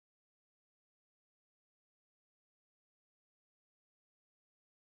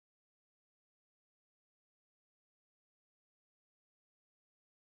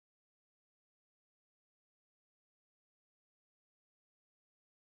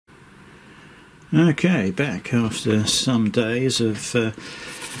Okay, back after some days of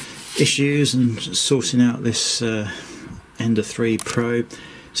issues and sorting out this Ender 3 Pro.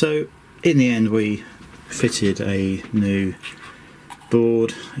 So in the end we fitted a new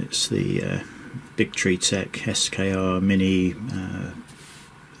board. It's the Bigtreetech SKR Mini,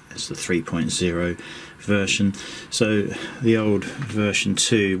 it's the 3.0 version. So the old version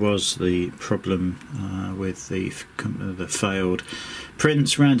 2 was the problem with the failed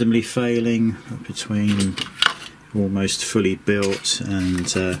prints randomly failing between almost fully built and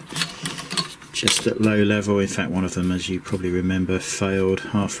just at low level. In fact, one of them, as you probably remember, failed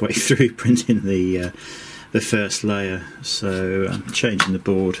halfway through printing the first layer. So changing the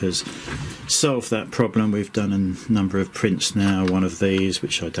board has solved that problem. We've done a number of prints now. One of these,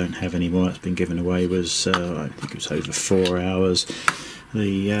 which I don't have anymore, it's been given away, was I think it was over 4 hours.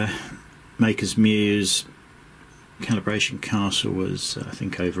 The Makers Muse calibration castle was I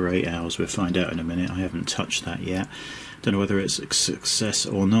think over 8 hours. We'll find out in a minute. I haven't touched that yet. Don't know whether it's a success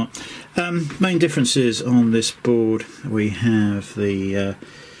or not. Main differences on this board: we have the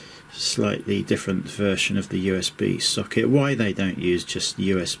slightly different version of the USB socket. Why they don't use just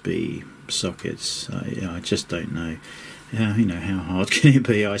USB sockets, I just don't know. You know, how hard can it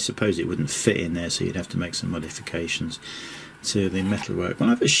be? I suppose it wouldn't fit in there, so you'd have to make some modifications to the metalwork.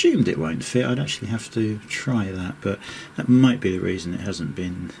 Well, I've assumed it won't fit. I'd actually have to try that, but that might be the reason it hasn't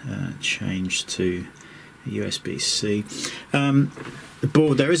been changed to USB-C. The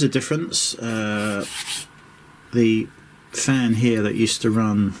board, there is a difference. The fan here that used to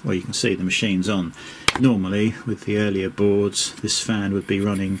run, well, you can see the machine's on. Normally with the earlier boards this fan would be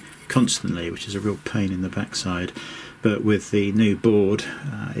running constantly, which is a real pain in the backside, but with the new board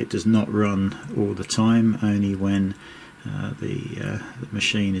it does not run all the time, only when the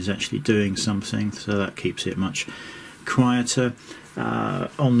machine is actually doing something, so that keeps it much quieter.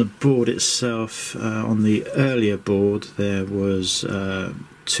 On the board itself, on the earlier board there was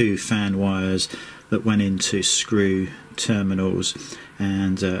 2 fan wires that went into screw terminals,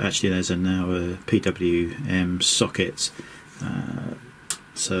 and actually there's now a PWM socket,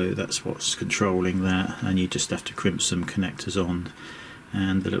 so that's what's controlling that, and you just have to crimp some connectors on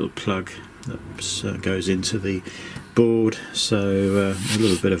and the little plug that goes into the board. So a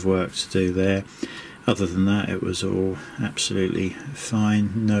little bit of work to do there. Other than that, it was all absolutely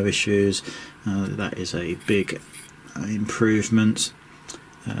fine, no issues. That is a big improvement.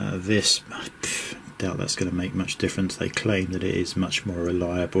 This, I doubt that's going to make much difference. They claim that it is much more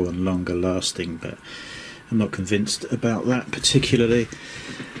reliable and longer lasting, but I'm not convinced about that particularly.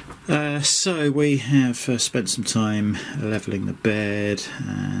 So we have spent some time levelling the bed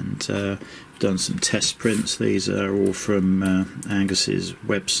and done some test prints. These are all from Angus's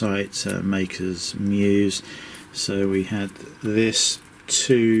website, Makers Muse. So we had this,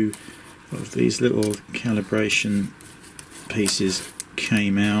 2 of these little calibration pieces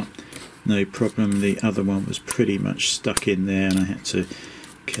came out, no problem. The other one was pretty much stuck in there and I had to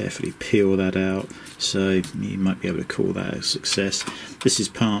carefully peel that out, so you might be able to call that a success. This is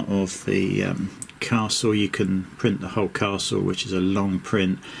part of the castle. You can print the whole castle, which is a long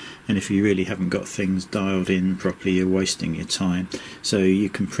print, and if you really haven't got things dialed in properly you're wasting your time. So you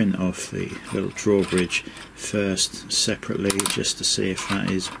can print off the little drawbridge first separately just to see if that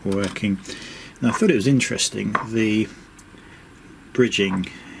is working. Now, I thought it was interesting, the bridging,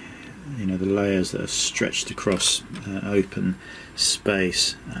 you know, the layers that are stretched across open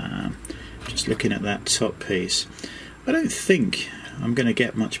space. Just looking at that top piece, I don't think I'm going to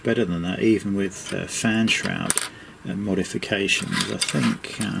get much better than that, even with fan shroud modifications. I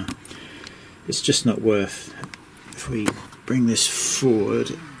think it's just not worth. If we bring this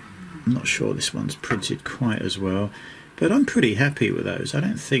forward, I'm not sure this one's printed quite as well, but I'm pretty happy with those. I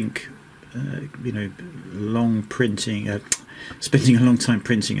don't think you know, long printing, spending a long time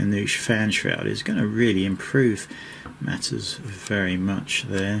printing a new fan shroud is going to really improve matters very much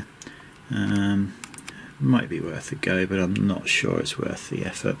there. Might be worth a go, but I'm not sure it's worth the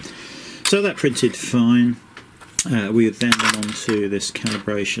effort. So that printed fine. We then went on to this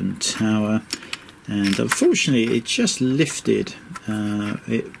calibration tower, and unfortunately it just lifted,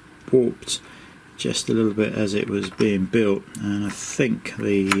 it warped just a little bit as it was being built, and I think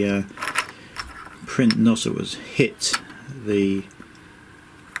the print nozzle was hit the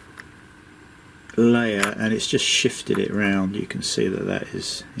layer and it's just shifted it round. You can see that that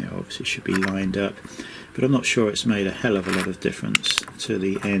is, you know, obviously should be lined up, but I'm not sure it's made a hell of a lot of difference to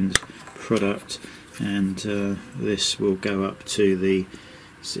the end product, and this will go up to the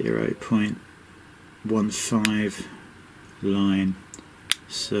 0.15 line,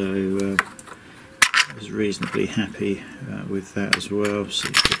 so I was reasonably happy with that as well. So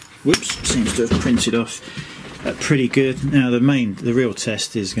you could whoops, seems to have printed off pretty good. Now the real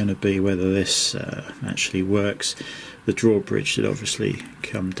test is going to be whether this actually works. The drawbridge should obviously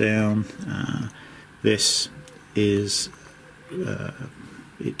come down. This is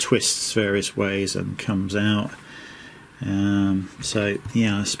it twists various ways and comes out. So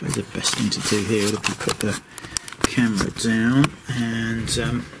yeah, I suppose the best thing to do here would be put the camera down and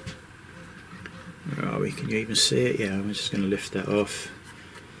where are we? Can you even see it? Yeah, I'm just going to lift that off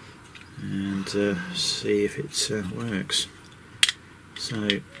and see if it works. So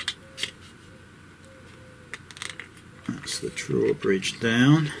that's the drawbridge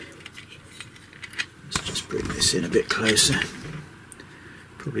down. Let's just bring this in a bit closer.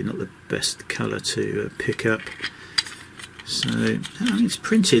 Probably not the best colour to pick up. So it's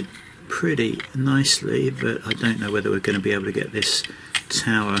printed pretty nicely, but I don't know whether we're going to be able to get this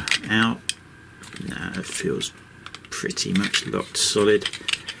tower out. No, it feels pretty much locked solid,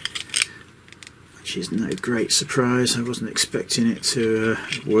 which is no great surprise. I wasn't expecting it to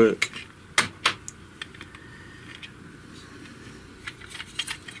work.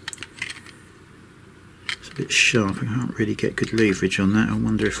 It's a bit sharp, I can't really get good leverage on that. I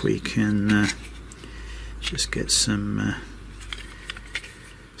wonder if we can just get some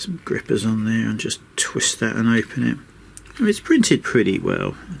grippers on there and just twist that and open it. I mean, it's printed pretty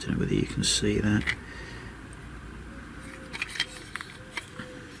well. I don't know whether you can see that.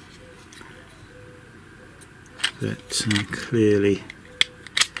 But clearly,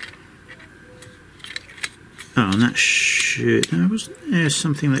 oh, and that should, there's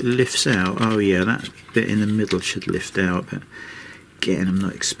something that lifts out. Oh yeah, that bit in the middle should lift out, but again, I'm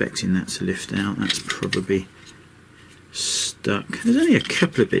not expecting that to lift out. That's probably stuck. There's only a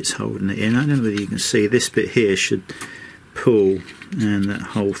couple of bits holding it in. I don't know whether you can see, this bit here should pull and that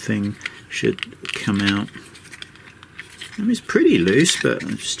whole thing should come out. I mean, it's pretty loose, but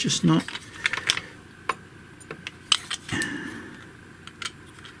it's just not.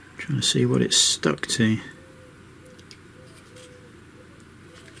 Trying to see what it's stuck to.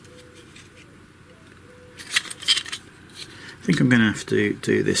 I think I'm going to have to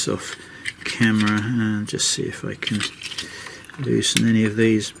do this off camera and just see if I can loosen any of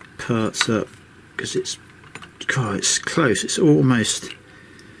these parts up, because it's close. It's almost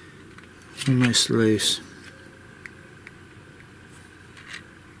loose.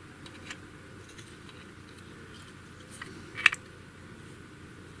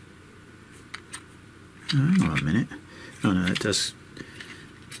 Oh, hang on a minute. Oh no, it does.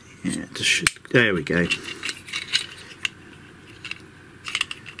 Yeah, it just should. There we go.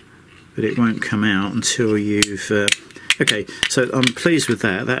 But it won't come out until you've. Okay, so I'm pleased with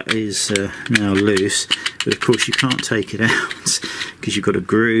that. That is now loose, but of course you can't take it out because you've got a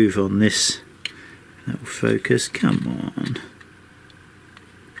groove on this. That will focus. Come on.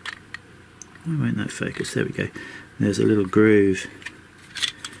 Why won't that focus? There we go. There's a little groove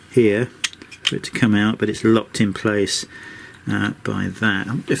here for it to come out, but it's locked in place by that. I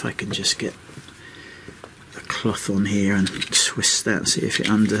wonder if I can just get a cloth on here and twist that, see if it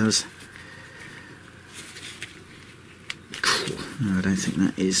undoes. No, I don't think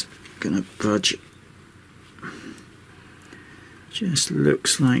that is going to budge. Just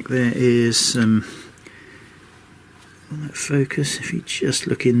looks like there is some. Will that focus? If you just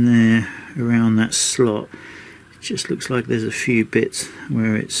look in there around that slot, it just looks like there's a few bits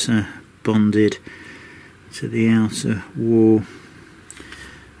where it's bonded to the outer wall.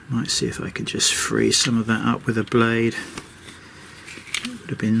 Might see if I can just free some of that up with a blade. It would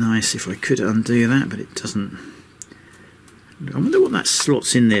have been nice if I could undo that, but it doesn't. I wonder what that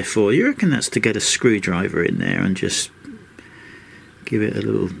slot's in there for. You reckon that's to get a screwdriver in there and just give it a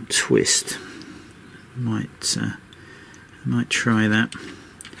little twist? Might try that.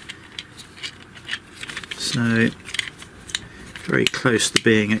 So very close to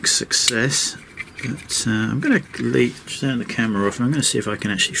being a success. But I'm going to turn the camera off and I'm going to see if I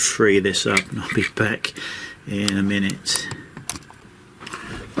can actually free this up, and I'll be back in a minute.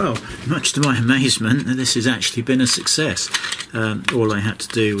 Well, much to my amazement, this has actually been a success. All I had to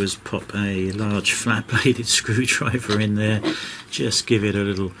do was pop a large flat-bladed screwdriver in there, just give it a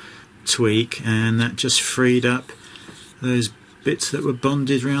little tweak, and that just freed up those bits that were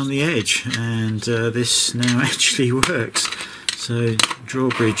bonded around the edge, and this now actually works. So,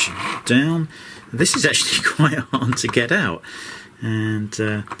 drawbridge down. This is actually quite hard to get out, and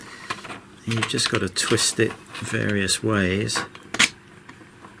you've just got to twist it various ways.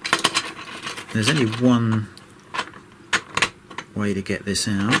 There's only one way to get this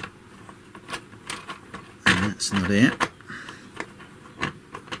out, and that's not it.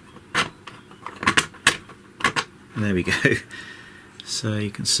 There we go. So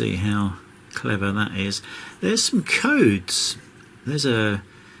you can see how clever that is. There's some codes. I'm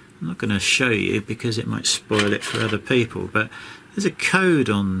not going to show you because it might spoil it for other people, but there's a code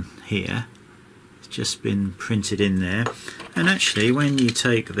on here. It's just been printed in there, and actually when you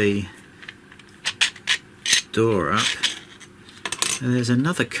take the door up, there's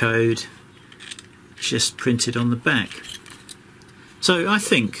another code just printed on the back. So I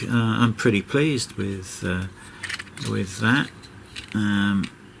think I'm pretty pleased with that.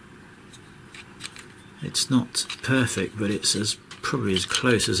 It's not perfect, but it's probably as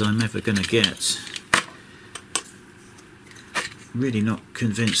close as I'm ever going to get. Really not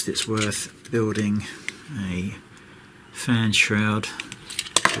convinced it's worth building a fan shroud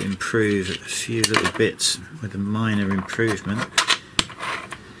to improve a few little bits with a minor improvement.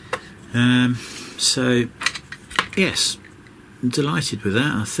 So yes, I'm delighted with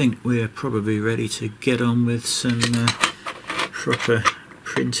that. I think we're probably ready to get on with some proper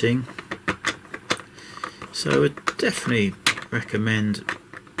printing. So I would definitely recommend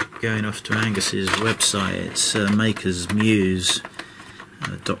going off to Angus's website. It's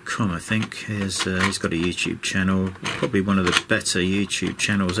makersmuse.com, I think. He's got a YouTube channel, probably one of the better YouTube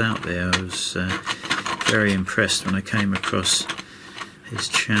channels out there. I was very impressed when I came across his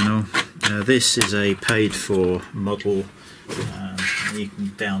channel. This is a paid for model. You can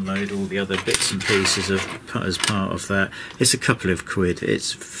download all the other bits and pieces as part of that. It's a couple of quid.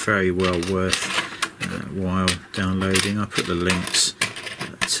 It's very well worth while downloading. I'll put the links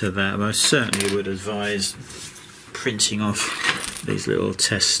to that. But I certainly would advise printing off these little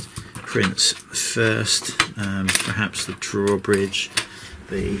test prints first. Perhaps the drawbridge,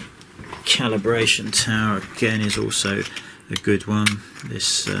 the calibration tower again is also a good one.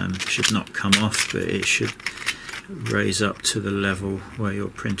 This should not come off, but it should raise up to the level where your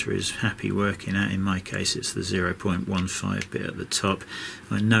printer is happy working at. In my case it's the 0.15 bit at the top.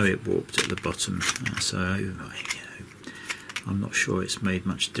 I know it warped at the bottom, so I'm not sure it's made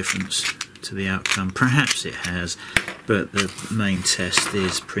much difference to the outcome. Perhaps it has, but the main test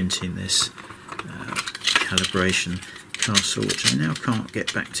is printing this calibration castle, which I now can't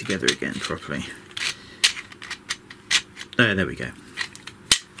get back together again properly. There we go.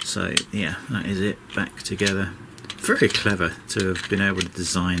 So yeah, that is it, back together. Very clever to have been able to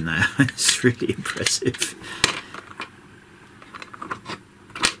design that. It's really impressive.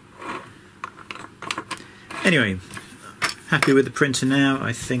 Anyway, happy with the printer now.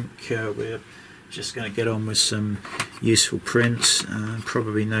 I think we're just going to get on with some useful prints.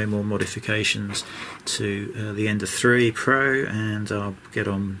 Probably no more modifications to the Ender 3 Pro, and I'll get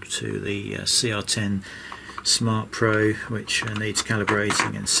on to the CR10 Smart Pro, which needs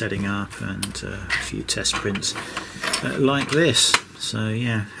calibrating and setting up, and a few test prints like this. So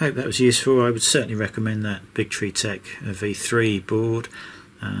yeah, hope that was useful. I would certainly recommend that Bigtreetech V3 board.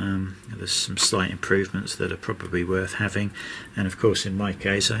 There's some slight improvements that are probably worth having, and of course in my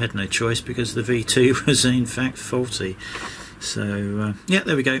case I had no choice because the V2 was in fact faulty. So yeah,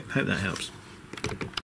 there we go. Hope that helps.